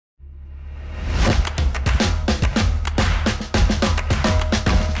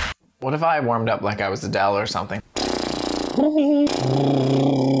What if I warmed up like I was Adele or something?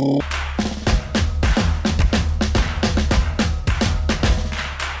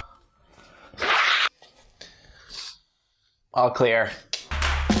 All clear.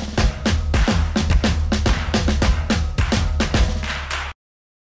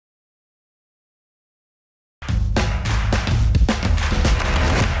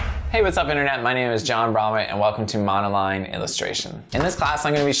 Hey, what's up internet? My name is John Bromwich and welcome to Monoline Illustration. In this class,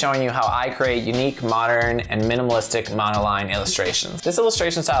 I'm going to be showing you how I create unique, modern, and minimalistic monoline illustrations. This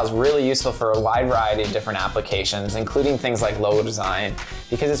illustration style is really useful for a wide variety of different applications, including things like logo design,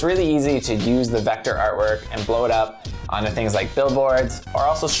 because it's really easy to use the vector artwork and blow it up onto things like billboards, or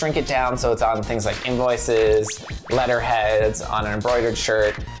also shrink it down so it's on things like invoices, letterheads, on an embroidered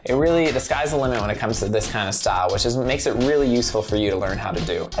shirt. The sky's the limit when it comes to this kind of style, which makes it really useful for you to learn how to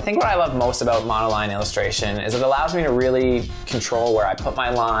do. I think what I love most about monoline illustration is it allows me to really control where I put my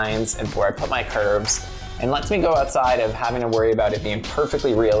lines and where I put my curves, and lets me go outside of having to worry about it being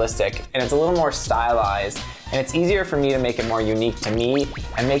perfectly realistic, and it's a little more stylized, and it's easier for me to make it more unique to me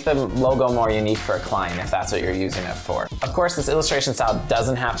and make the logo more unique for a client if that's what you're using it for. Of course, this illustration style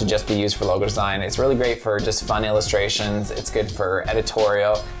doesn't have to just be used for logo design. It's really great for just fun illustrations. It's good for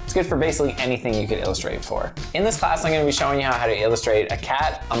editorial. It's good for basically anything you could illustrate for. In this class, I'm going to be showing you how to illustrate a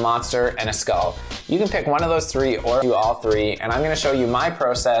cat, a monster, and a skull. You can pick one of those three or do all three, and I'm going to show you my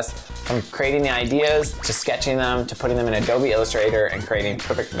process from creating the ideas to sketching them to putting them in Adobe Illustrator and creating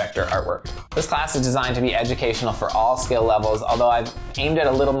perfect vector artwork. This class is designed to be educational for all skill levels, although I've aimed it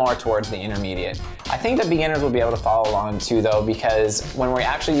a little more towards the intermediate. I think that beginners will be able to follow along too though, because when we're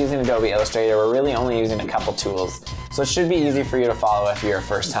actually using Adobe Illustrator, we're really only using a couple tools. So it should be easy for you to follow if you're a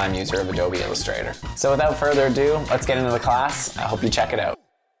first-time user of Adobe Illustrator. So without further ado, let's get into the class. I hope you check it out.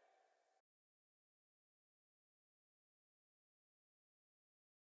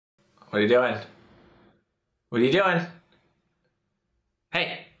 What are you doing? What are you doing?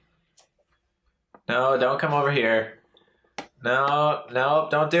 Hey! No, don't come over here. No, no,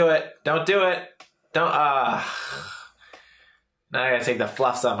 don't do it. Don't do it. Don't, Now I gotta take the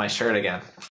fluffs off my shirt again.